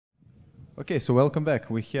Okay, so welcome back.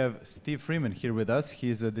 We have Steve Freeman here with us.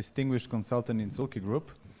 He's a distinguished consultant in Sulky Group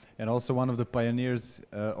and also one of the pioneers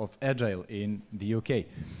of Agile in the UK.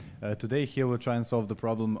 Today he will try and solve the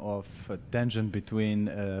problem of tension between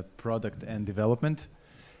product and development.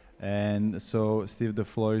 And so, Steve, the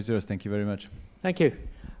floor is yours. Thank you very much. Thank you.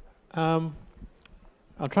 I'll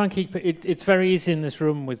try and keep it. It's very easy in this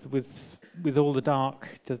room with all the dark.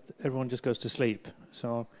 Everyone just goes to sleep.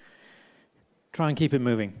 So I'll try and keep it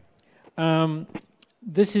moving.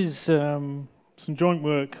 This is some joint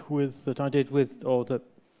work that I did with, or that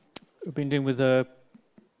I've been doing with an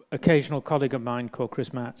occasional colleague of mine called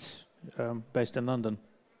Chris Matz, based in London.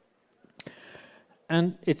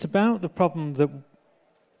 And it's about the problem that,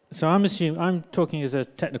 so I'm talking as a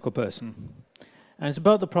technical person, and it's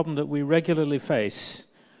about the problem that we regularly face,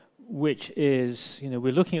 which is,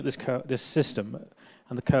 we're looking at this system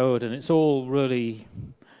and the code, and it's all really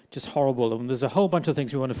just horrible, and there's a whole bunch of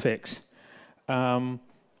things we want to fix. And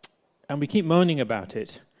we keep moaning about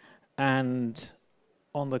it, and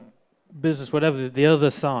on the business, whatever the other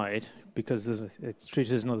side, because it's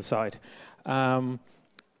treated as another side, they're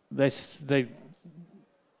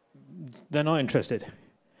not interested.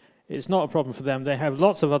 It's not a problem for them. They have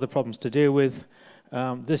lots of other problems to deal with.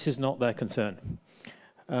 This is not their concern.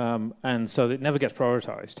 And so it never gets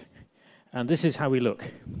prioritized. And this is how we look.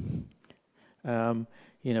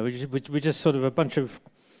 We're just sort of a bunch of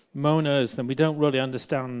moaners, and we don't really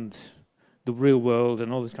understand the real world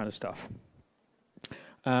and all this kind of stuff.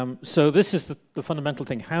 So this is the fundamental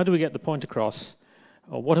thing. How do we get the point across?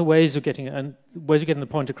 Or what are ways of getting the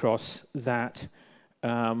point across that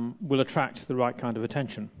will attract the right kind of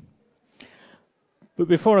attention? But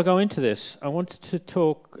before I go into this, I wanted to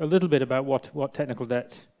talk a little bit about what technical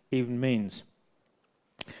debt even means.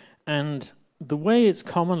 And the way it's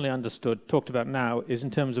commonly understood, talked about now, is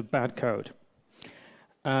in terms of bad code.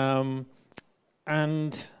 And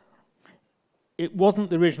it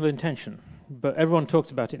wasn't the original intention, but everyone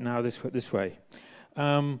talks about it now this way.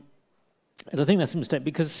 And I think that's a mistake,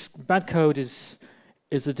 because bad code is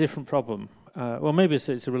a different problem. Well, maybe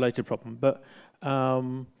it's a related problem, but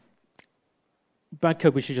bad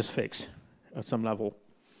code we should just fix at some level.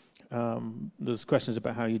 There's questions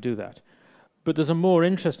about how you do that. But there's a more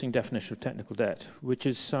interesting definition of technical debt, which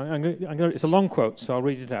is, it's a long quote, so I'll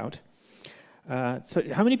read it out. So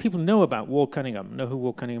how many people know about Ward Cunningham, know who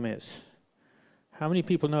Ward Cunningham is? How many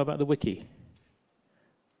people know about the wiki?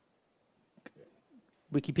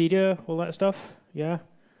 Wikipedia, all that stuff? Yeah?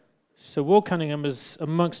 So Ward Cunningham is,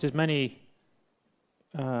 amongst his many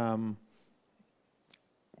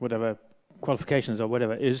whatever qualifications or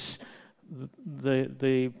whatever, is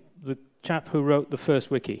the chap who wrote the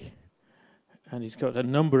first wiki. And he's got a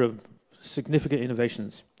number of significant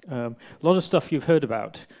innovations. A lot of stuff you've heard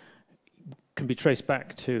about can be traced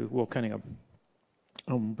back to Ward Cunningham,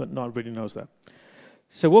 but not everybody knows that.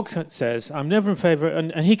 So Ward says, I'm never in favor,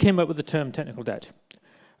 and he came up with the term technical debt.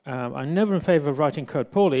 I'm never in favor of writing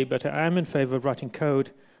code poorly, but I am in favor of writing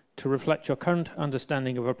code to reflect your current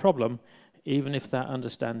understanding of a problem, even if that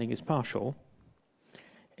understanding is partial.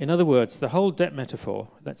 In other words, the whole debt metaphor,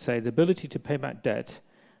 let's say the ability to pay back debt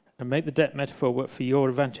and make the debt metaphor work for your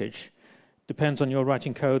advantage, depends on your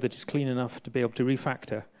writing code that is clean enough to be able to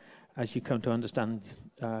refactor as you come to understand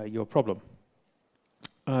your problem.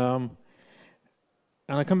 And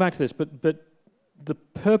I'll come back to this, but the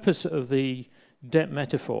purpose of the debt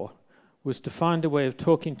metaphor was to find a way of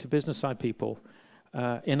talking to business side people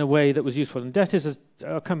in a way that was useful. And debt is,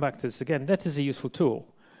 I'll come back to this again, debt is a useful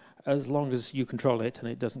tool as long as you control it and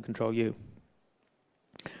it doesn't control you.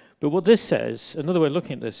 But what this says, another way of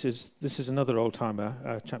looking at this is another old-timer,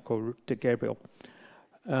 a chap called Dick Gabriel.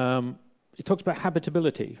 He talks about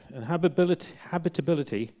habitability, and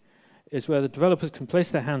habitability is where the developers can place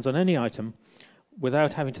their hands on any item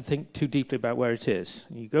without having to think too deeply about where it is.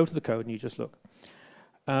 You go to the code and you just look.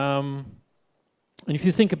 And if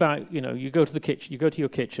you think about, you go to the kitchen, you go to your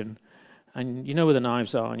kitchen, and you know where the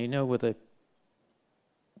knives are, and you know where the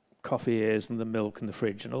coffee is, and the milk, and the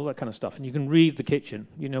fridge, and all that kind of stuff, and you can read the kitchen,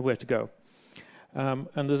 you know where to go. And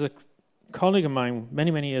there's a colleague of mine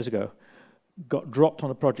many, many years ago got dropped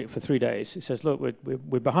on a project for 3 days. He says, look,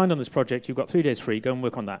 we're behind on this project, you've got 3 days free, go and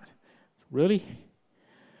work on that. Really?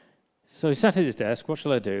 So he sat at his desk, what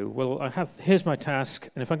shall I do? Well, here's my task,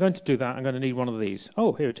 and if I'm going to do that, I'm going to need one of these.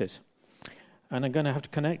 Oh, here it is. And I'm going to have to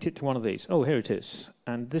connect it to one of these. Oh, here it is.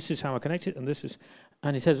 And this is how I connect it, and this is...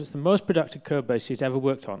 And he says it's the most productive code base he's ever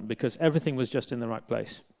worked on because everything was just in the right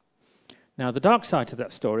place. Now, the dark side to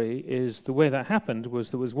that story is the way that happened was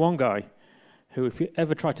there was one guy who, if you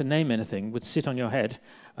ever tried to name anything, would sit on your head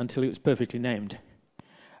until it was perfectly named.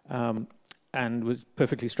 and was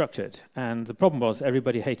perfectly structured. And the problem was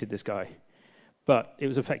everybody hated this guy, but it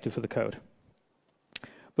was effective for the code.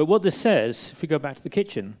 But what this says, if we go back to the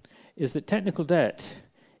kitchen, is that technical debt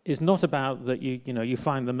is not about that you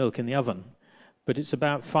find the milk in the oven, but it's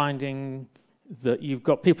about finding that you've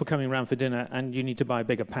got people coming around for dinner and you need to buy a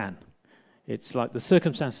bigger pan. It's like the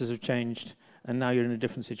circumstances have changed and now you're in a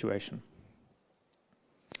different situation.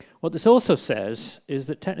 What this also says is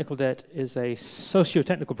that technical debt is a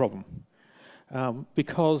socio-technical problem,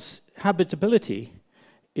 because habitability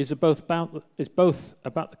is both about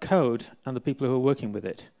the code and the people who are working with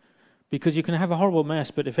it. Because you can have a horrible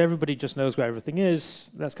mess, but if everybody just knows where everything is,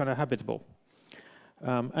 that's kind of habitable.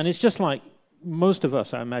 And it's just like most of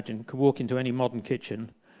us, I imagine, could walk into any modern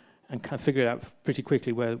kitchen and kind of figure out pretty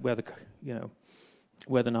quickly where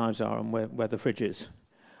the knives are and where the fridge is.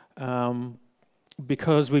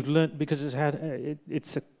 Because we've learned, because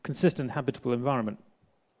it's a consistent habitable environment.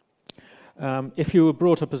 If you were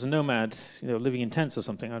brought up as a nomad, living in tents or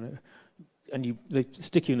something, and they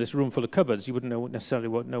stick you in this room full of cupboards, you wouldn't necessarily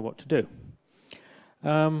know what to do.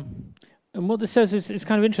 And what this says is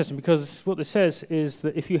kind of interesting, because what this says is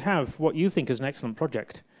that if you have what you think is an excellent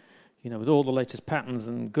project, with all the latest patterns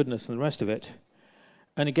and goodness and the rest of it,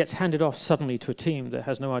 and it gets handed off suddenly to a team that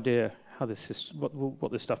has no idea how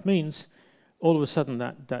what this stuff means, all of a sudden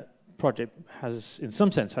that project in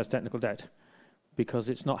some sense, has technical debt, because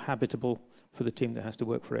it's not habitable for the team that has to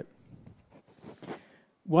work for it.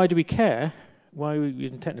 Why do we care? Why are we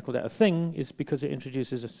using technical debt a thing? Is because it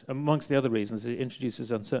introduces, amongst the other reasons, it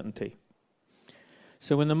introduces uncertainty.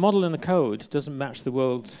 So when the model in the code doesn't match the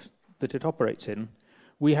world that it operates in,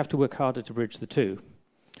 we have to work harder to bridge the two.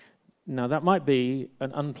 Now that might be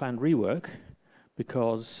an unplanned rework,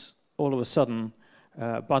 because all of a sudden,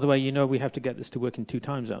 by the way, we have to get this to work in 2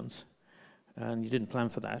 time zones, and you didn't plan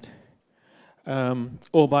for that.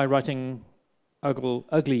 Or by writing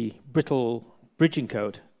ugly, brittle bridging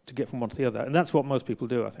code to get from one to the other. And that's what most people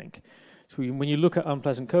do, I think. So when you look at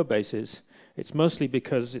unpleasant code bases, it's mostly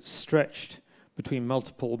because it's stretched between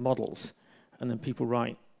multiple models, and then people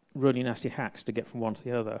write really nasty hacks to get from one to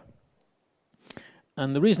the other.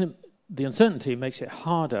 And the reason the uncertainty makes it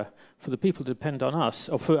harder for the people to depend on us,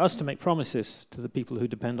 or for us to make promises to the people who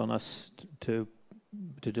depend on us to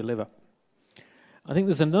deliver. I think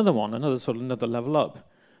there's another level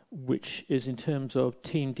up, which is in terms of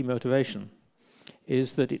team demotivation,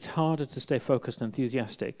 is that it's harder to stay focused and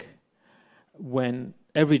enthusiastic when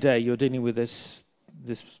every day you're dealing with this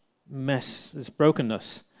mess, this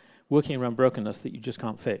brokenness, working around brokenness that you just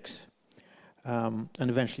can't fix. And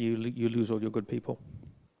eventually you lose all your good people.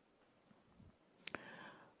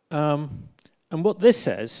 And what this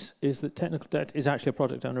says is that technical debt is actually a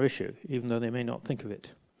product owner issue, even though they may not think of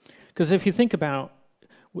it. Because if you think about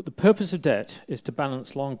what the purpose of debt is, to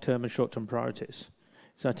balance long-term and short-term priorities.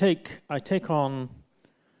 So I take on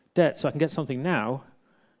debt so I can get something now,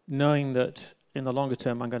 knowing that in the longer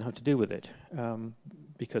term I'm going to have to deal with it,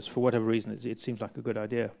 because for whatever reason it seems like a good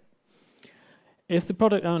idea. If the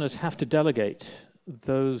product owners have to delegate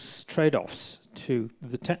those trade-offs to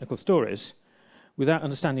the technical stories without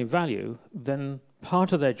understanding value, then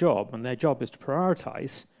part of their job, and their job is to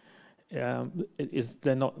prioritize,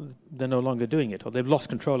 they're no longer doing it, or they've lost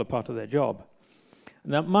control of part of their job.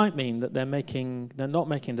 And that might mean that they're not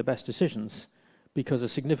making the best decisions, because a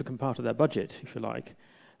significant part of their budget, if you like,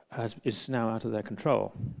 is now out of their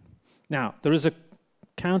control. Now, there is a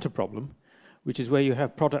counter problem, which is where you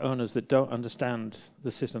have product owners that don't understand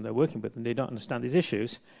the system they're working with, and they don't understand these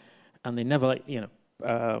issues, and they never,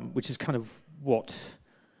 which is kind of what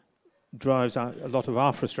drives a lot of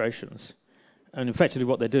our frustrations. And effectively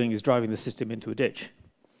what they're doing is driving the system into a ditch.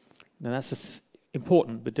 Now that's an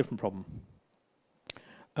important but different problem.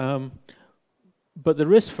 But the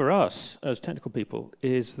risk for us as technical people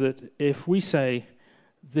is that if we say,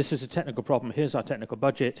 this is a technical problem, here's our technical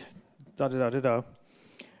budget,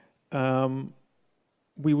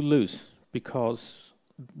 we will lose, because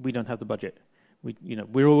we don't have the budget.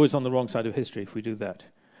 We're always on the wrong side of history if we do that.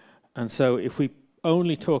 And so if we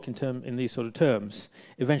only talk in these sort of terms,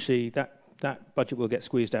 eventually that budget will get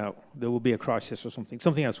squeezed out. There will be a crisis or something.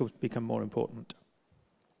 Something else will become more important.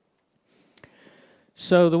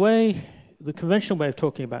 So the conventional way of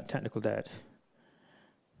talking about technical debt,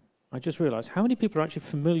 I just realized how many people are actually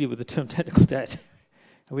familiar with the term technical debt?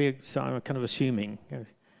 So I'm kind of assuming.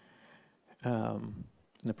 No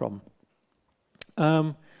problem.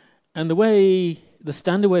 And the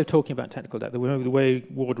standard way of talking about technical debt, the way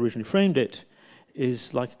Ward originally framed it,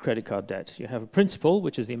 is like a credit card debt. You have a principal,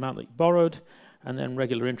 which is the amount that you borrowed, and then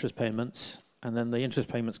regular interest payments, and then the interest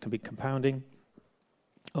payments can be compounding,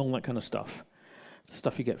 all that kind of stuff, the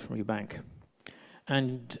stuff you get from your bank.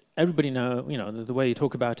 And everybody the way you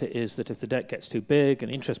talk about it is that if the debt gets too big and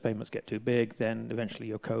interest payments get too big, then eventually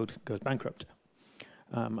your code goes bankrupt.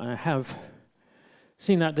 I have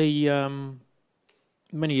seen that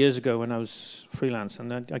many years ago when I was freelance,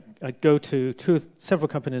 and I'd go to several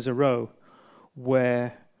companies in a row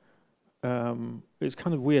where it was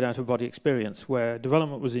kind of weird out-of-body experience, where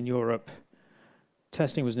development was in Europe,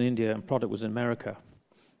 testing was in India, and product was in America.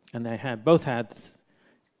 And they both had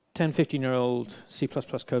 10, 15-year-old C++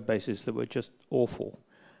 code bases that were just awful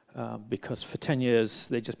because for 10 years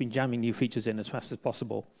they'd just been jamming new features in as fast as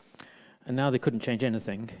possible. And now they couldn't change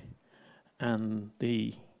anything. And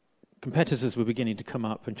the competitors were beginning to come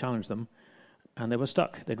up and challenge them, and they were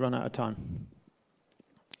stuck. They'd run out of time.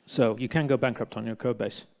 So you can go bankrupt on your code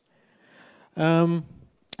base. And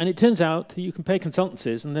it turns out that you can pay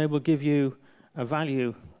consultancies, and they will give you a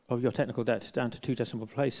value of your technical debt down to 2 decimal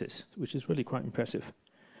places, which is really quite impressive,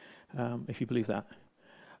 if you believe that.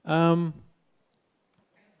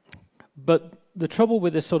 But the trouble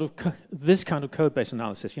with this sort of this kind of code base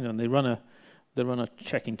analysis, and they run a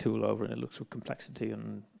checking tool over, and it looks for complexity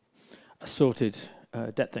and assorted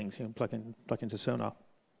debt things, plug into Sonar.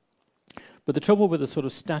 But the trouble with the sort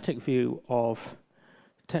of static view of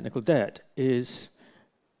technical debt is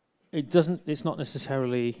it doesn't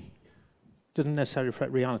necessarily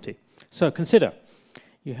reflect reality. So consider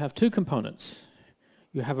you have 2 components.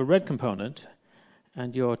 You have a red component,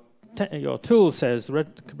 and your tool says the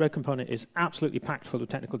red component is absolutely packed full of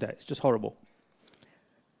technical debt. It's just horrible.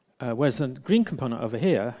 Whereas the green component over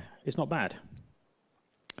here is not bad.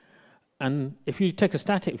 And if you take a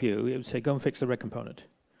static view, it would say go and fix the red component.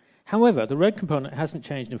 However, the red component hasn't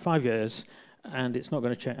changed in 5 years, and it's not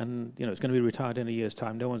going to change, and it's going to be retired in a year's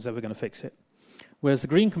time. No one's ever going to fix it. Whereas the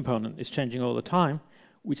green component is changing all the time,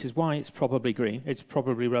 which is why it's probably green. It's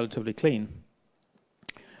probably relatively clean.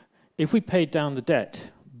 If we paid down the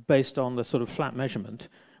debt based on the sort of flat measurement,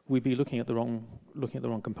 we'd be looking at the wrong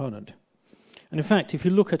component. And in fact, if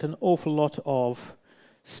you look at an awful lot of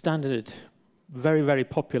standard, very, very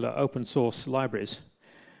popular open source libraries,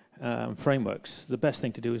 frameworks, the best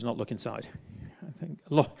thing to do is not look inside. I think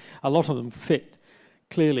a lot of them fit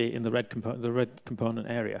clearly in the red component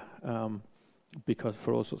area, because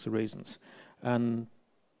for all sorts of reasons. And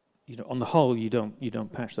on the whole, you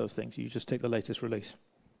don't patch those things. You just take the latest release.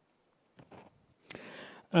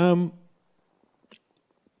 So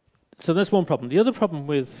that's one problem. The other problem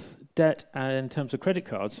with debt in terms of credit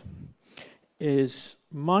cards is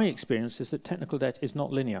my experience is that technical debt is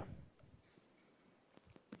not linear.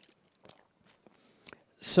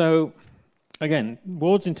 So again,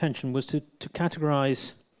 Ward's intention was to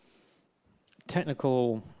categorize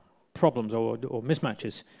technical problems or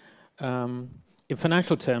mismatches in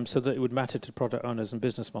financial terms so that it would matter to product owners and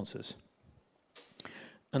business sponsors.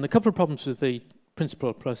 And the couple of problems with the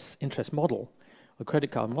principal plus interest model, or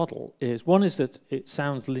credit card model, is one is that it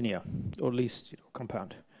sounds linear, or at least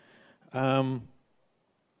compound. And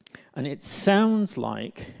it sounds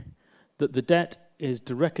like that the debt is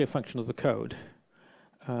directly a function of the code,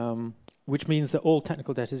 which means that all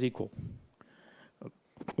technical debt is equal,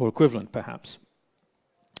 or equivalent perhaps,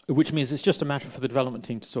 which means it's just a matter for the development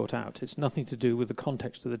team to sort out. It's nothing to do with the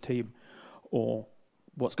context of the team or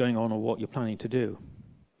what's going on or what you're planning to do.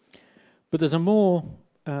 But there's a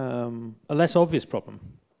less obvious problem,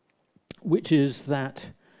 which is that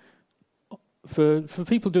for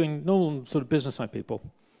people doing normal sort of business-like people,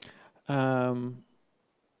 the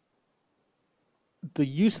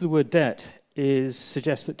use of the word debt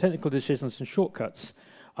suggests that technical decisions and shortcuts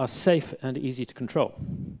are safe and easy to control.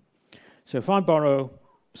 So if I borrow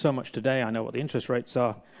so much today, I know what the interest rates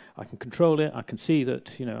are, I can control it, I can see that,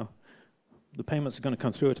 the payments are going to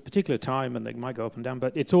come through at a particular time and they might go up and down,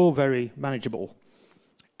 but it's all very manageable.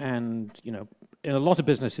 And, in a lot of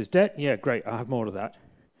businesses, debt, yeah, great, I have more of that,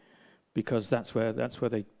 because that's where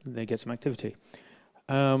they get some activity.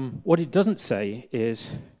 What it doesn't say is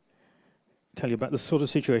tell you about the sort of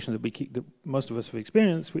situation that most of us have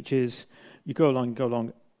experienced, which is you go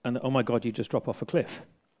along, and oh my God, you just drop off a cliff.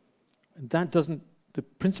 And that doesn't, the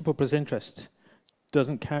principal plus interest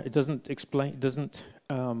doesn't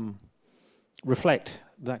reflect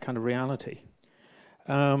that kind of reality.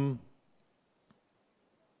 And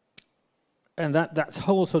that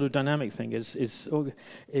whole sort of dynamic thing is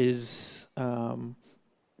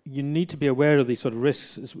you need to be aware of these sort of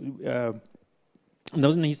risks.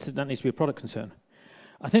 That needs to be a product concern.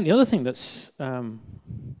 I think the other thing that's the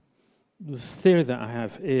theory that I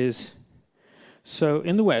have is, so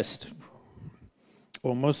in the West,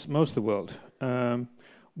 or most of the world,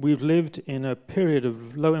 we've lived in a period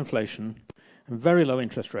of low inflation and very low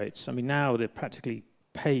interest rates. I mean, now they practically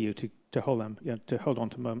pay you to to hold them, to hold on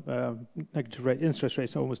to negative rate interest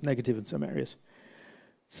rates, almost negative in some areas.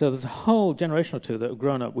 So there's a whole generation or two that have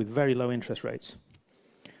grown up with very low interest rates.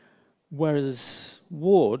 Whereas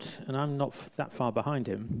Ward, and I'm not that far behind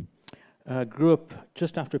him, grew up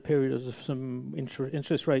just after a period of some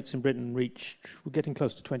interest rates in Britain were getting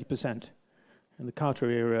close to 20%. In the Carter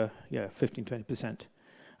era, 15, 20%. And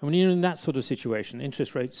when you're in that sort of situation,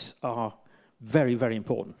 interest rates are very, very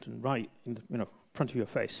important and right in the front of your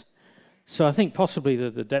face. So I think possibly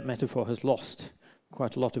the debt metaphor has lost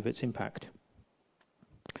quite a lot of its impact.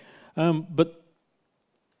 But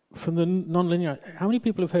from the non-linear, how many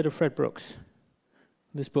people have heard of Fred Brooks?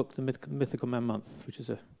 This book, The Mythical Man Month, which is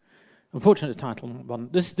a unfortunate title one.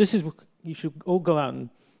 This is, you should all go out and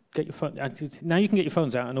get your phone. Now you can get your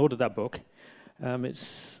phones out and order that book.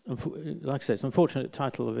 It's, like I said, it's an unfortunate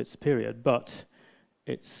title of its period, but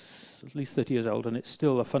it's at least 30 years old, and it's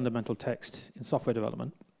still a fundamental text in software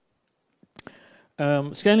development.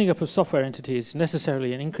 Scaling up of software entities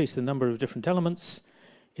necessarily increase the number of different elements.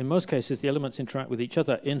 In most cases, the elements interact with each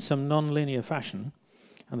other in some non-linear fashion,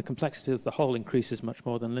 and the complexity of the whole increases much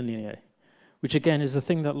more than linear, which again is the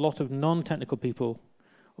thing that a lot of non-technical people,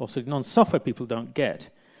 also non-software people don't get,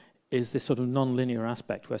 is this sort of non-linear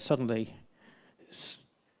aspect where suddenly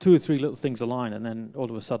 2 or 3 little things align and then all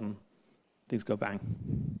of a sudden things go bang.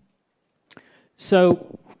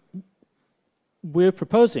 So we're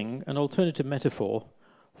proposing an alternative metaphor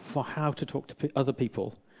for how to talk to other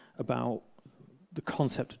people about the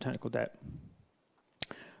concept of technical debt.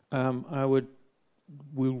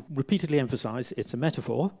 We'll repeatedly emphasize it's a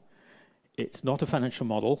metaphor, it's not a financial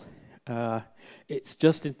model, it's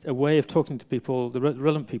just a way of talking to people, the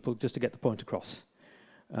relevant people, just to get the point across.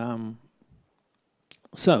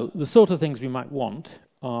 So the sort of things we might want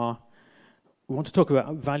are, we want to talk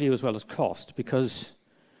about value as well as cost, because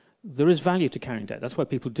there is value to carrying debt. That's why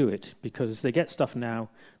people do it, because they get stuff now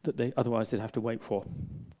that otherwise they'd have to wait for.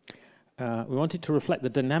 We want it to reflect the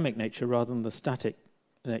dynamic nature rather than the static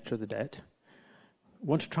nature of the debt. We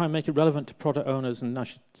want to try and make it relevant to product owners, and I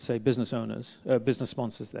should say business owners, business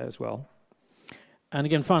sponsors there as well. And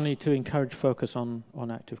again, finally, to encourage focus on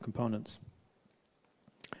active components.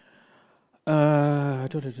 Yeah,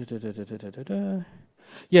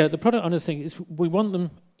 the product owners thing is we want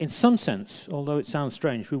them, in some sense, although it sounds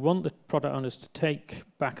strange, we want the product owners to take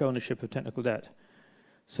back ownership of technical debt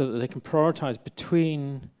so that they can prioritize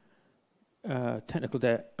between technical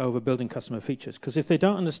debt over building customer features. Because if they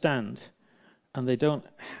don't understand and they don't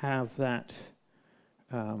have that,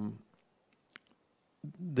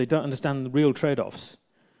 they don't understand the real trade-offs,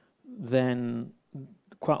 then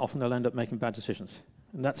quite often they'll end up making bad decisions.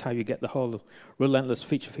 And that's how you get the whole relentless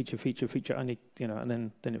feature, and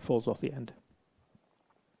then it falls off the end.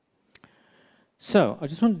 So I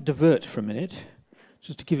just want to divert for a minute,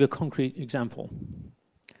 just to give you a concrete example.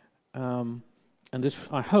 And this,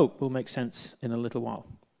 I hope, will make sense in a little while.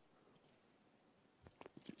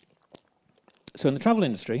 So in the travel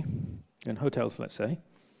industry, in hotels, let's say,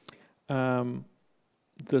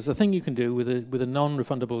 there's a thing you can do with a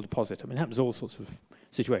non-refundable deposit. I mean, it happens in all sorts of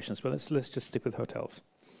situations, but let's just stick with hotels.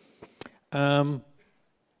 And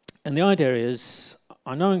the idea is,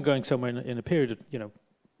 I know I'm going somewhere in a period of,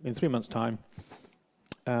 in 3 months' time.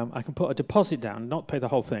 I can put a deposit down, not pay the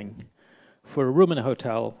whole thing, for a room in a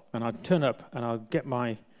hotel, and I'll turn up and I'll get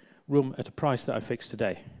my room at a price that I fixed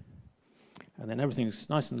today. And then everything's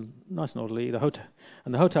nice and orderly. The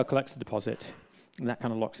hotel collects the deposit, and that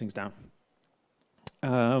kind of locks things down.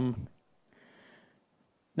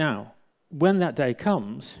 Now, when that day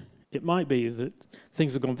comes, it might be that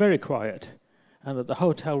things have gone very quiet, and that the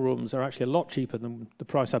hotel rooms are actually a lot cheaper than the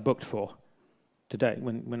price I booked for today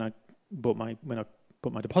when I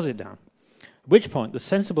put my deposit down. At which point, the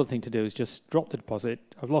sensible thing to do is just drop the deposit.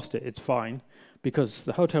 I've lost it, it's fine, because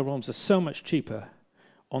the hotel rooms are so much cheaper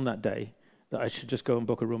on that day that I should just go and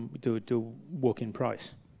book a room, do a walk-in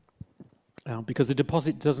price. Because the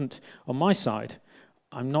deposit doesn't, on my side,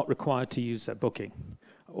 I'm not required to use that booking.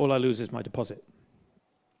 All I lose is my deposit.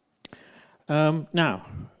 Now,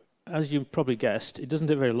 as you probably guessed, it doesn't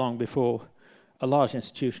take very long before a large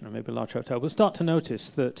institution, or maybe a large hotel, will start to notice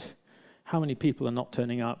that how many people are not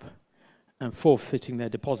turning up and forfeiting their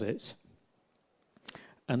deposits.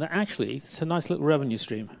 And that actually, it's a nice little revenue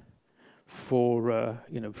stream for,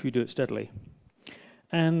 if you do it steadily.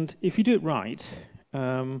 And if you do it right,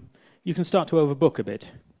 you can start to overbook a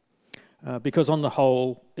bit. Because on the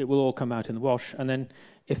whole, it will all come out in the wash. And then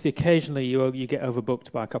if occasionally you get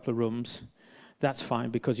overbooked by a couple of rooms, that's fine,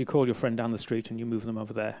 because you call your friend down the street and you move them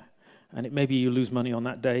over there. And maybe you lose money on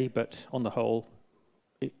that day, but on the whole,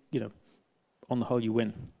 you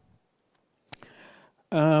win.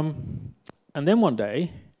 And then one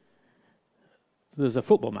day, there's a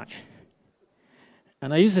football match.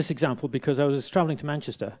 And I use this example because I was traveling to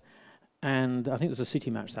Manchester, and I think there was a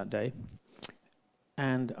City match that day.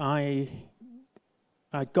 And I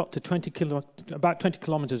got to about 20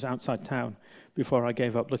 kilometers outside town before I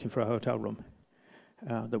gave up looking for a hotel room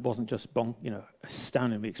that wasn't just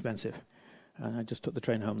astoundingly expensive. And I just took the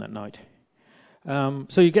train home that night.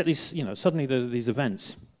 So you get these, suddenly there are these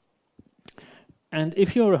events. And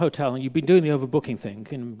if you're a hotel and you've been doing the overbooking thing,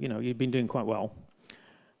 and you've been doing quite well,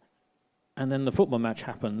 and then the football match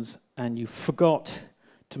happens, and you forgot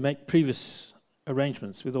to make previous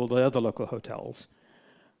arrangements with all the other local hotels,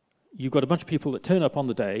 you've got a bunch of people that turn up on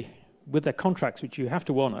the day with their contracts, which you have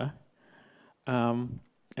to honor, and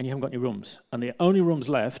you haven't got any rooms. And the only rooms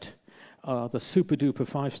left are the super-duper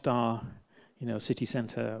 5-star, city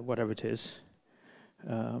centre, whatever it is,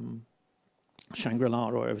 Shangri-La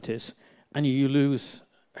or whatever it is, and you lose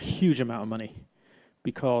a huge amount of money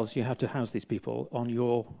because you have to house these people on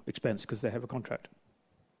your expense because they have a contract.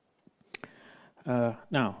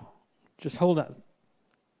 Now, just hold that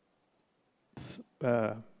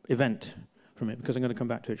event from it because I'm going to come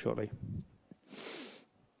back to it shortly.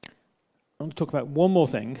 I want to talk about one more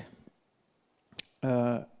thing,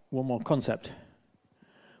 one more concept,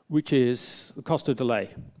 which is the cost of delay.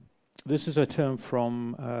 This is a term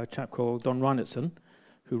from a chap called Don Reinertsen,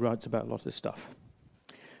 who writes about a lot of this stuff.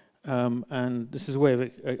 And this is a way of,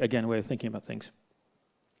 again, a way of thinking about things.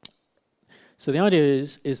 So the idea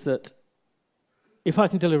is that if I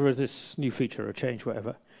can deliver this new feature or change,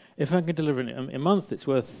 whatever, if I can deliver it in a month, it's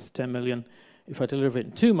worth 10 million. If I deliver it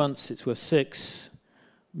in 2 months, it's worth 6,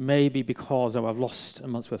 maybe because I've lost a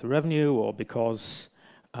month's worth of revenue, or because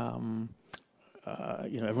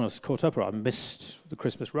everyone's caught up, or I missed the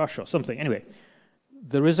Christmas rush or something. Anyway,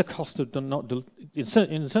 there is a cost of in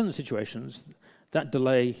certain situations, that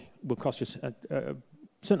delay will cost you a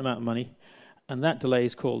certain amount of money, and that delay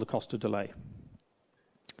is called the cost of delay.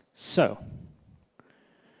 So,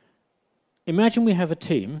 imagine we have a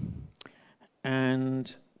team,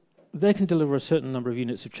 and they can deliver a certain number of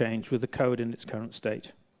units of change with the code in its current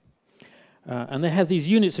state. And they have these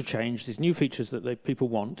units of change, these new features that people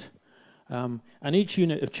want, and each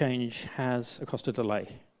unit of change has a cost of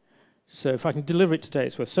delay. So if I can deliver it today,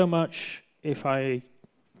 it's worth so much. If I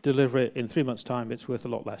deliver it in 3 months' time, it's worth a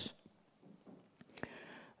lot less.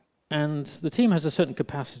 And the team has a certain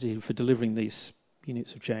capacity for delivering these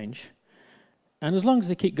units of change. And as long as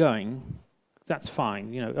they keep going, that's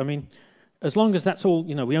fine. As long as that's all,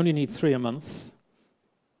 we only need 3 a month,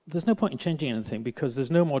 there's no point in changing anything because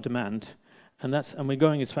there's no more demand, and we're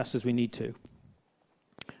going as fast as we need to.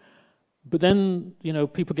 But then,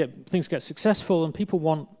 things get successful, and people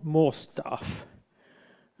want more stuff,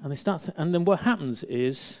 and and then what happens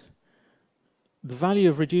is the value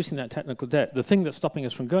of reducing that technical debt, the thing that's stopping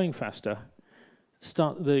us from going faster,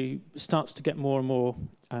 starts to get more and more.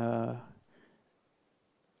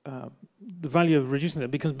 The value of reducing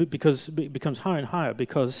that becomes higher and higher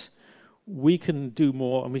because we can do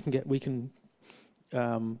more, and we can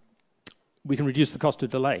reduce the cost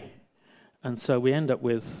of delay. And so we end up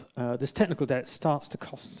with this technical debt starts to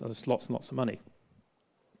cost us lots and lots of money.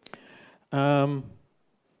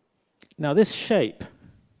 Now this shape,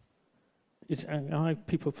 are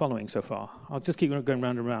people following so far? I'll just keep going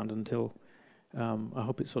round and round until I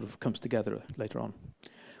hope it sort of comes together later on.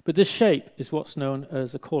 But this shape is what's known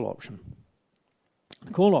as a call option.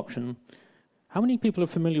 A call option, how many people are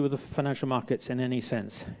familiar with the financial markets in any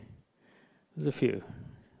sense? There's a few.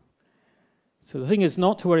 So the thing is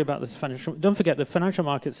not to worry about the financial. Don't forget, the financial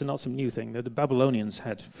markets are not some new thing. The Babylonians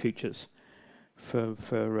had futures. It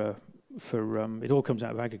all comes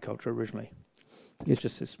out of agriculture originally. It's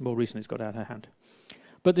just it's more recently it's got out of hand.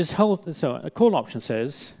 But so a call option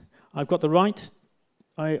says, I've got the right.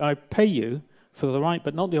 I pay you for the right,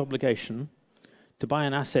 but not the obligation, to buy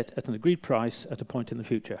an asset at an agreed price at a point in the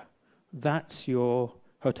future. That's your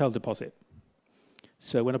hotel deposit.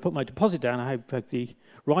 So when I put my deposit down, I have the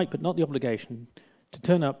right, but not the obligation, to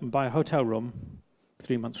turn up and buy a hotel room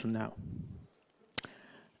 3 months from now.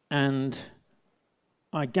 And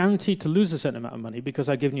I guarantee to lose a certain amount of money because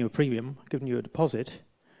I've given you a premium, given you a deposit.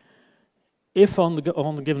 If on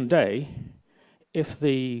the given day, if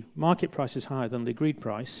the market price is higher than the agreed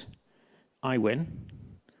price, I win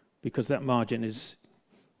because that margin is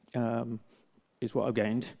what I've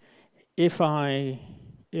gained. If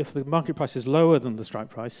the market price is lower than the strike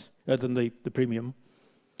price, than the premium,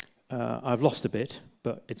 I've lost a bit,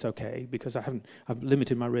 but it's okay because I've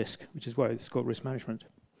limited my risk, which is why it's called risk management.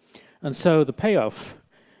 And so the payoff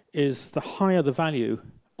is the higher the value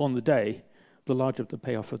on the day, the larger the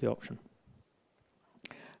payoff of the option.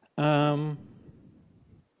 Let's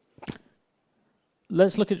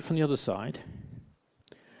look at it from the other side.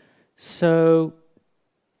 So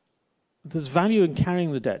there's value in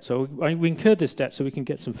carrying the debt. So we incurred this debt so we can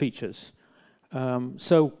get some features.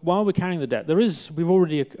 So while we're carrying the debt, we've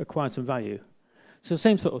already acquired some value. So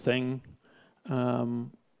same sort of thing.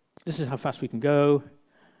 This is how fast we can go.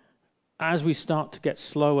 As we start to get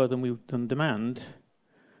slower than demand,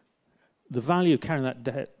 the value of carrying that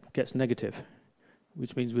debt gets negative,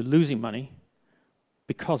 which means we're losing money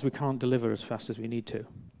because we can't deliver as fast as we need to.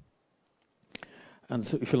 And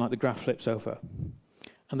so if you like, the graph flips over.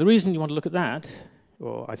 And the reason you want to look at that,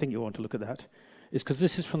 or I think you want to look at that, is because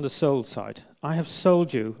this is from the sold side. I have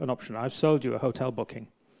sold you an option. I've sold you a hotel booking.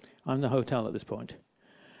 I'm the hotel at this point.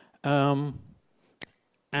 And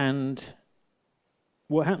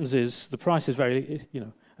what happens is the price is very,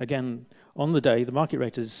 again, on the day, the market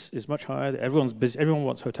rate is much higher. Everyone's busy. Everyone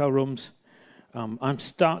wants hotel rooms. I'm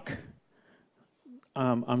stuck.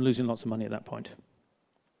 I'm losing lots of money at that point.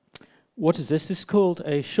 What is this? This is called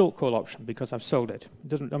a short call option because I've sold it.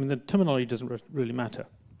 The terminology doesn't really matter.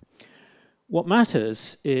 What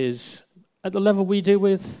matters is, at the level we deal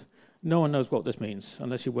with, no one knows what this means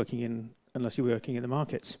unless you're working in the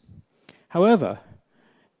markets. However,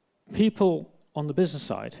 people on the business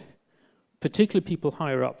side, particularly people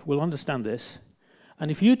higher up, will understand this.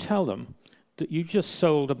 And if you tell them that you just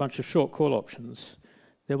sold a bunch of short call options,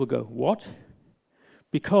 they will go, what?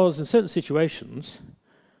 Because in certain situations,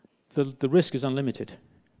 the risk is unlimited.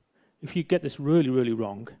 If you get this really, really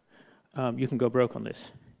wrong, you can go broke on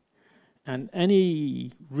this. And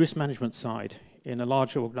any risk management side in a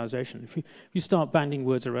large organization, if you start banding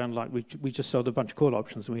words around like we just sold a bunch of call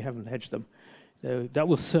options and we haven't hedged them, that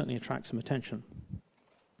will certainly attract some attention.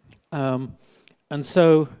 And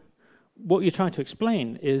so what you're trying to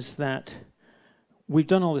explain is that we've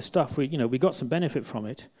done all this stuff, we got some benefit from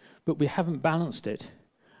it, but we haven't balanced it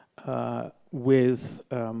with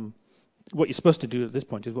what you're supposed to do at this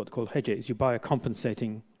point is what's called hedge it, is you buy a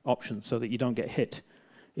compensating option so that you don't get hit.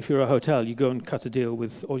 If you're a hotel, you go and cut a deal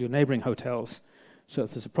with all your neighboring hotels, so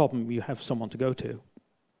if there's a problem, you have someone to go to.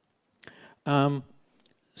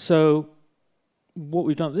 So what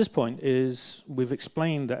we've done at this point is we've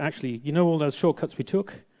explained that actually, all those shortcuts we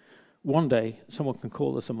took, one day someone can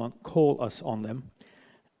call us on them,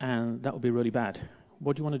 and that will be really bad.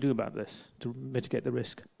 What do you want to do about this to mitigate the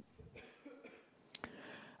risk?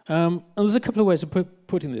 And there's a couple of ways of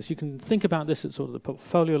putting this. You can think about this at sort of the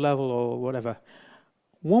portfolio level or whatever.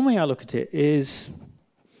 One way I look at it is,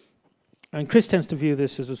 and Chris tends to view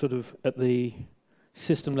this as a sort of at the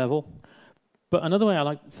system level, but another way I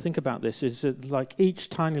like to think about this is that like each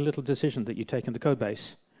tiny little decision that you take in the code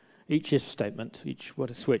base, each if statement, each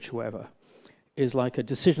switch, whatever, is like a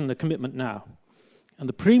decision, a commitment now. And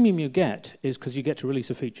the premium you get is because you get to release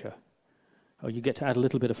a feature, or you get to add a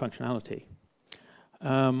little bit of functionality.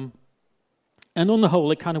 And on the whole,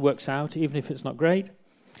 it kind of works out, even if it's not great.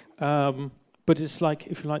 But it's like,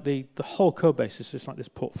 if you like, the whole code base is just like this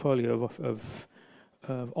portfolio of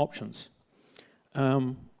options.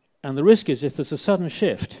 And the risk is if there's a sudden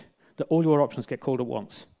shift, that all your options get called at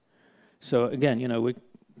once. So again, we're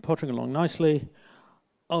pottering along nicely.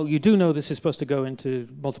 Oh, you do know this is supposed to go into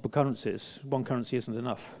multiple currencies. One currency isn't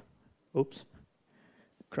enough. Oops.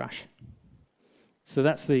 Crash. So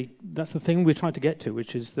that's the thing we're trying to get to,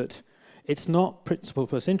 which is that it's not principal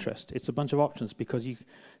plus interest. It's a bunch of options because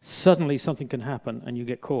suddenly something can happen and you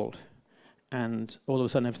get called. And all of a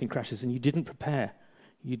sudden everything crashes and you didn't prepare.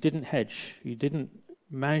 You didn't hedge. You didn't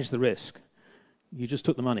manage the risk. You just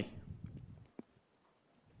took the money.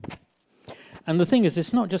 And the thing is,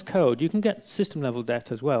 it's not just code. You can get system-level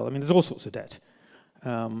debt as well. I mean, there's all sorts of debt.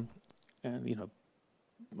 And,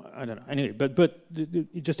 I don't know. Anyway,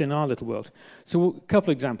 but just in our little world. So a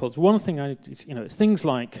couple of examples. One thing, it's things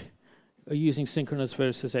like using synchronous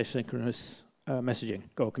versus asynchronous messaging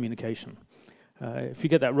or communication. If you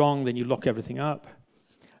get that wrong, then you lock everything up,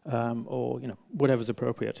 or whatever's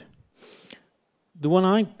appropriate. The one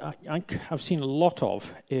I've seen a lot of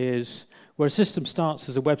is where a system starts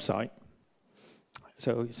as a website.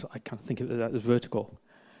 So I kind of think of that as vertical.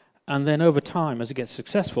 And then over time, as it gets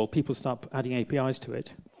successful, people start adding APIs to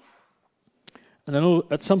it. And then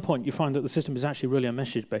at some point, you find that the system is actually really a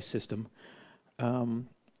message-based system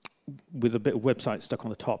with a bit of website stuck on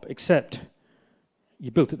the top, except you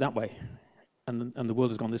built it that way, and the world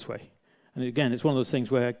has gone this way. And again, it's one of those things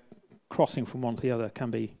where crossing from one to the other can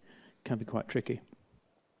be quite tricky.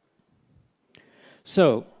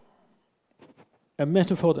 So a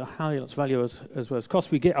metaphor that highlights value as well as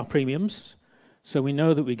cost. We get our premiums, so we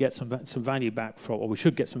know that we get some value back from, or we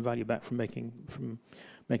should get some value back from making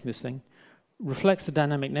this thing. reflects the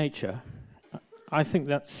dynamic nature, I think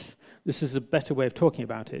this is a better way of talking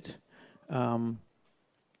about it than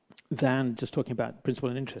just talking about principle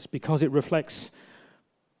and interest, because it reflects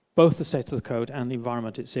both the state of the code and the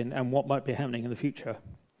environment it's in and what might be happening in the future.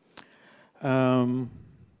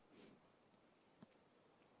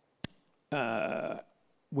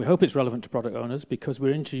 We hope it's relevant to product owners because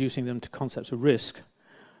we're introducing them to concepts of risk,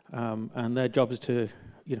 and their job is to,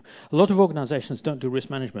 a lot of organizations don't do risk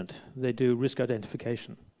management, they do risk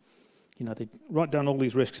identification. They write down all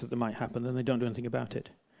these risks that might happen, then they don't do anything about it.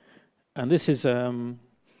 And this is a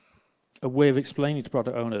way of explaining to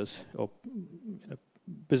product owners or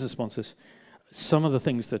business sponsors some of the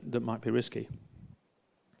things that might be risky.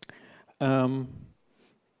 And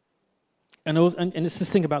it's this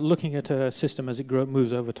thing about looking at a system as it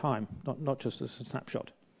moves over time, not just as a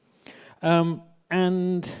snapshot.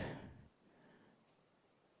 And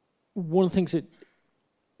one of the things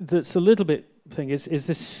that's a little bit thing is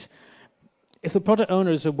this: if the product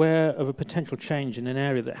owner is aware of a potential change in an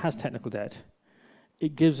area that has technical debt,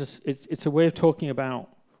 it gives us it's a way of talking about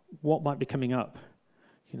what might be coming up.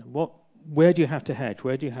 Where do you have to hedge?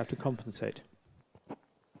 Where do you have to compensate?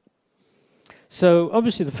 So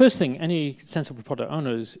obviously the first thing any sensible product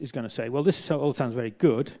owner is going to say, well, this all sounds very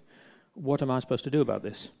good. What am I supposed to do about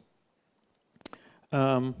this?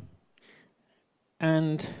 And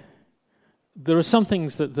there are some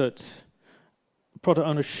things that product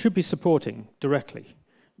owners should be supporting directly,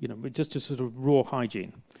 just sort of raw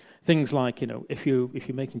hygiene. Things like, if you're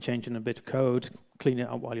making change in a bit of code, clean it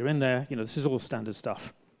up while you're in there. This is all standard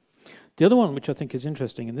stuff. The other one, which I think is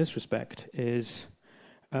interesting in this respect, is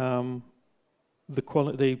the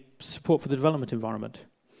support for the development environment.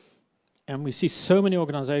 And we see so many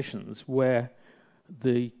organizations where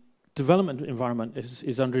the development environment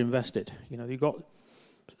is underinvested. You've got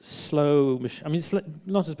slow, it's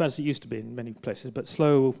not as bad as it used to be in many places, but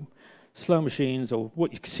slow machines, or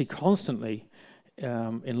what you see constantly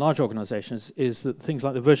in large organizations is that things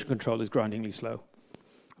like the version control is grindingly slow,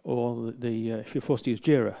 or if you're forced to use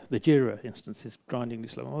Jira, the Jira instance is grindingly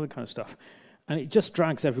slow, all that kind of stuff. And it just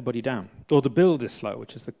drags everybody down. Or the build is slow,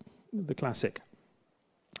 which is the classic.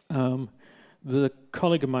 The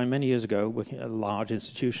colleague of mine many years ago working at a large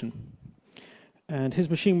institution, and his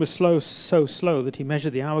machine was so slow that he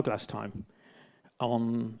measured the hourglass time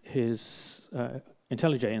on his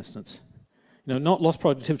IntelliJ instance. Not lost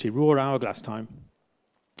productivity, raw hourglass time.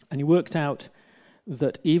 And he worked out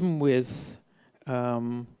that even with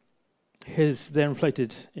their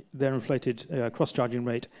inflated cross-charging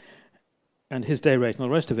rate and his day rate and all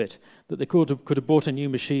the rest of it, that they could have bought a new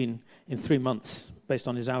machine in 3 months based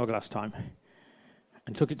on his hourglass time.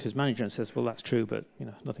 And took it to his manager and says, well, that's true, but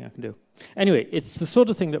nothing I can do. Anyway, it's the sort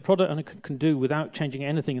of thing that product owner can do without changing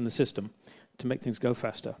anything in the system to make things go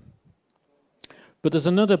faster. But there's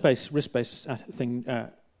another risk-based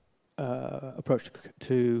approach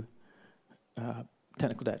to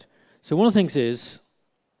technical debt. So one of the things is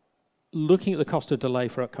looking at the cost of delay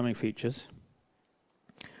for upcoming features.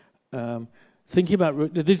 Thinking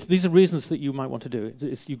about these are reasons that you might want to do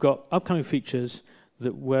it. You've got upcoming features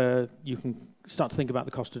where you can start to think about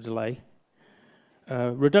the cost of delay.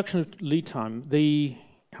 Reduction of lead time.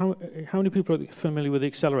 How many people are familiar with the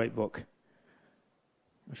Accelerate book?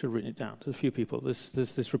 I should have written it down. There's a few people. There's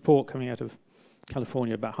this report coming out of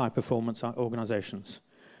California about high-performance organizations.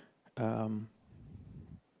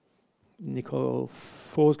 Nicole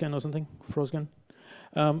Forsgen or something? Frosgen?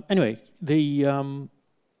 Anyway,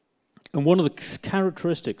 and one of the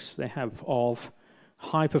characteristics they have of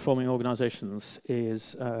high-performing organizations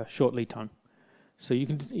is short lead time. So you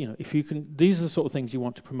can, these are the sort of things you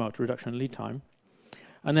want to promote: reduction in lead time,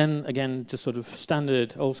 and then again, just sort of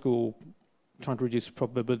standard, old-school, trying to reduce the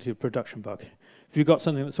probability of production bug. If you've got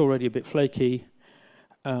something that's already a bit flaky,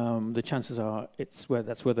 the chances are that's where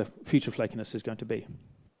the future flakiness is going to be.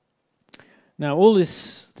 Now, all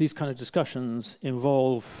these kind of discussions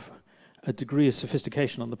involve a degree of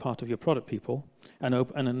sophistication on the part of your product people and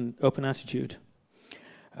an open attitude.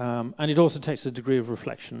 And it also takes a degree of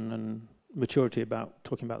reflection and maturity about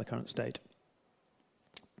talking about the current state.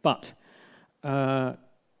 But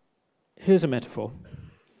here's a metaphor.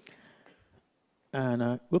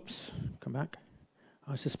 And whoops, come back.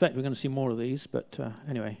 I suspect we're going to see more of these, but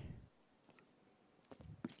anyway.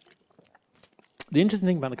 The interesting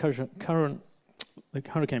thing about the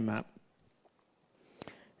hurricane map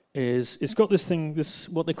is it's got this thing,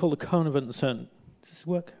 what they call the cone of uncertainty. Does this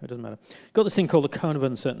work? It doesn't matter. It's got this thing called the cone of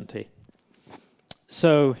uncertainty.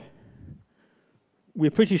 So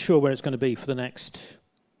we're pretty sure where it's going to be for the next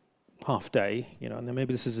half day, and then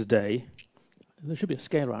maybe this is a day. There should be a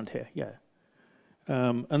scale around here, yeah.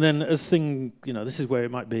 And then as this is where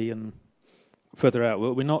it might be, and further out,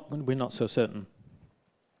 we're not so certain.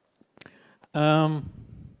 But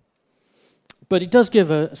it does give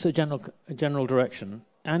a general direction.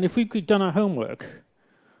 And if we've done our homework,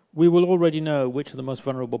 we will already know which are the most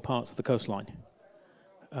vulnerable parts of the coastline,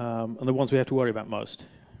 and the ones we have to worry about most.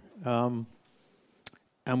 And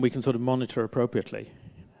we can sort of monitor appropriately,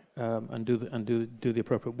 and do the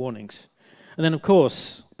appropriate warnings. And then, of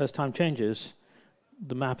course, as time changes,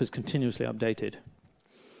 the map is continuously updated,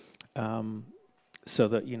 so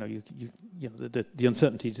that the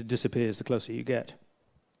uncertainty disappears the closer you get.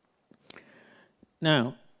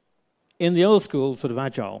 Now, in the old school sort of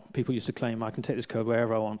agile, people used to claim, I can take this code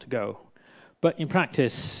wherever I want to go. But in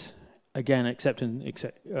practice, again, except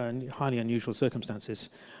in highly unusual circumstances,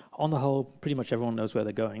 on the whole, pretty much everyone knows where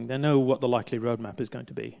they're going. They know what the likely roadmap is going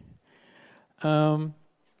to be.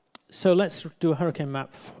 So let's do a hurricane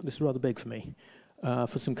map. This is rather big for me,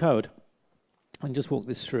 for some code. And just walk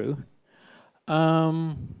this through.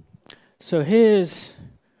 So here's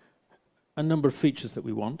a number of features that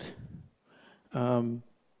we want.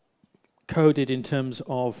 Coded in terms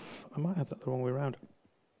of, I might have that the wrong way around,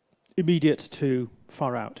 immediate to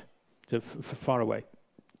far out, to far away.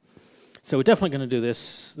 So we're definitely going to do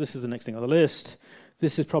this. This is the next thing on the list.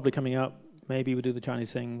 This is probably coming up. Maybe we do the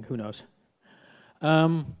Chinese thing, who knows.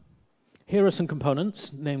 Here are some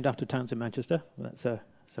components named after towns in Manchester. That's a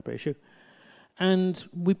separate issue. And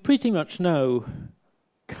we pretty much know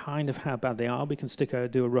kind of how bad they are. We can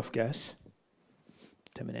do a rough guess.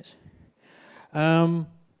 10 minutes.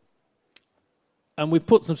 And we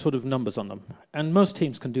put some sort of numbers on them. And most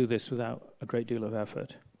teams can do this without a great deal of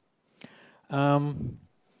effort. And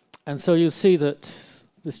so you'll see that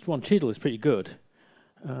this one, Cheadle, is pretty good.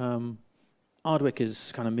 Ardwick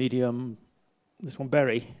is kind of medium. This one,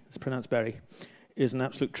 Bury, it's pronounced Bury, is an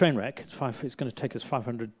absolute train wreck. It's going to take us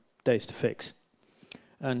 500 days to fix,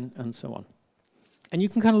 and so on. And you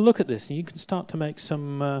can kind of look at this, and you can start to make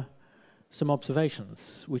some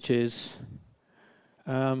observations, which is,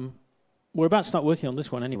 we're about to start working on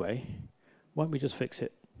this one anyway. Why don't we just fix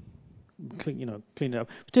it? Clean it up.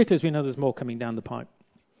 Particularly as we know there's more coming down the pipe.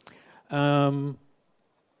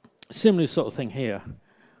 Similar sort of thing here.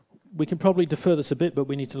 We can probably defer this a bit, but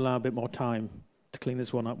we need to allow a bit more time to clean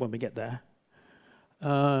this one up when we get there.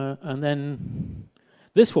 And then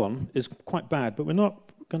this one is quite bad, but we're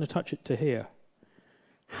not going to touch it to here.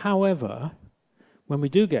 However, when we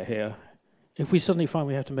do get here, if we suddenly find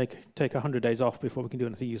we have to take 100 days off before we can do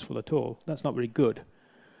anything useful at all, that's not very good.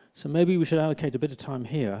 So maybe we should allocate a bit of time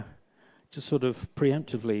here, just sort of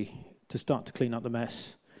preemptively, to start to clean up the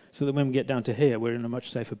mess, so that when we get down to here, we're in a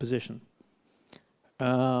much safer position.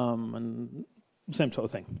 And same sort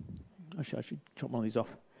of thing. Actually, I should chop one of these off.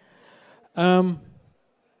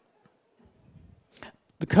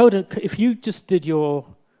 The code, if you just did your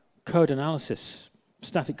code analysis,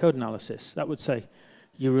 static code analysis, that would say,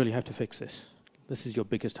 you really have to fix this. This is your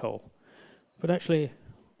biggest hole. But actually,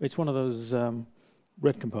 it's one of those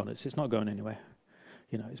red components. It's not going anywhere.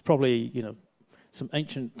 It's probably some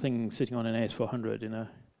ancient thing sitting on an AS400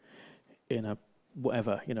 in a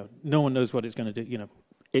whatever. No one knows what it's going to do.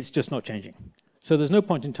 It's just not changing. So there's no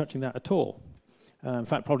point in touching that at all. In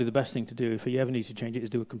fact, probably the best thing to do if you ever need to change it is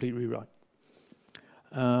do a complete rewrite.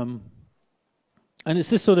 And it's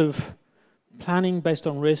this sort of planning based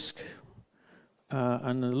on risk,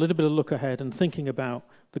 and a little bit of look ahead and thinking about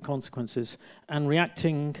the consequences and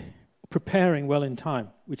preparing well in time,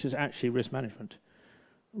 which is actually risk management,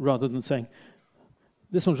 rather than saying,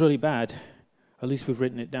 this one's really bad, at least we've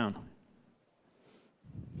written it down.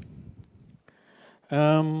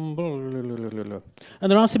 And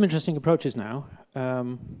there are some interesting approaches now.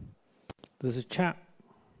 There's a chap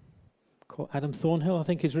called Adam Thornhill, I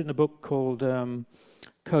think he's written a book called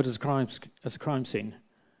Code as a Crime Scene.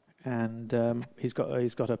 And he's got a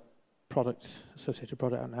associated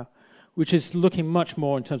product out now, which is looking much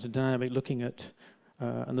more in terms of dynamic, looking at,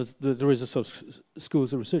 and there is a sort of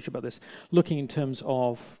schools of research about this, looking in terms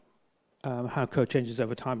of how code changes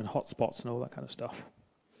over time and hotspots and all that kind of stuff.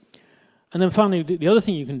 And then finally, the other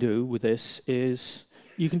thing you can do with this is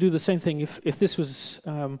you can do the same thing if this was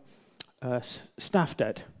staff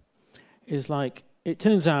debt. Is like, it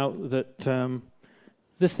turns out that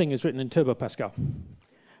this thing is written in Turbo Pascal,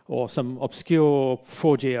 or some obscure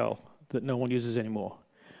 4GL that no one uses anymore.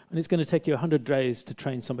 And it's going to take you 100 days to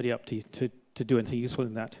train somebody up to do anything useful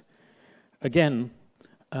in that. Again,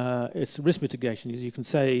 it's risk mitigation. You can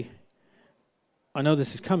say, I know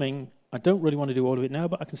this is coming, I don't really want to do all of it now,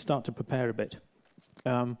 but I can start to prepare a bit.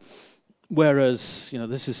 Whereas,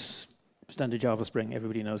 this is standard Java Spring,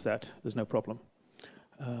 everybody knows that, there's no problem.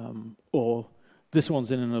 Or this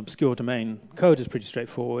one's in an obscure domain. Code is pretty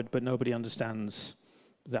straightforward, but nobody understands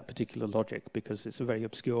that particular logic because it's a very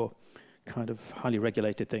obscure kind of highly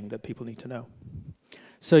regulated thing that people need to know.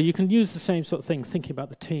 So you can use the same sort of thing thinking about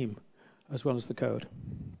the team as well as the code.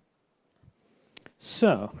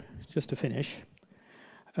 So, just to finish,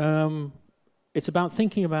 it's about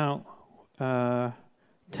thinking about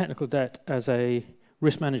technical debt as a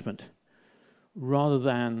risk management rather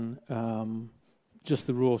than just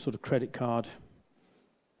the raw sort of credit card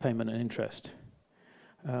payment and interest.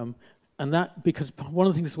 And that, because one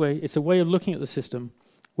of the things, it's a way of looking at the system,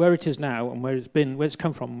 where it is now and where it's been, where it's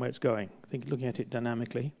come from and where it's going. Looking at it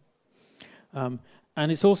dynamically. And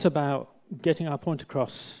it's also about getting our point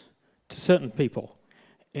across to certain people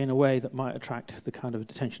in a way that might attract the kind of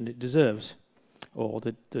attention it deserves, or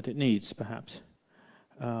that it needs, perhaps.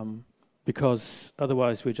 Because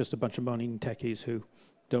otherwise we're just a bunch of moaning techies who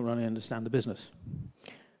don't really understand the business.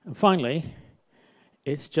 And finally,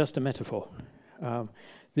 it's just a metaphor.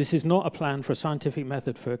 This is not a plan for a scientific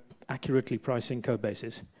method for accurately pricing code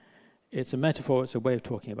bases. It's a metaphor, it's a way of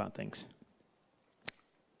talking about things.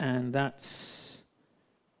 And that's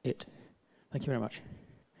it. Thank you very much.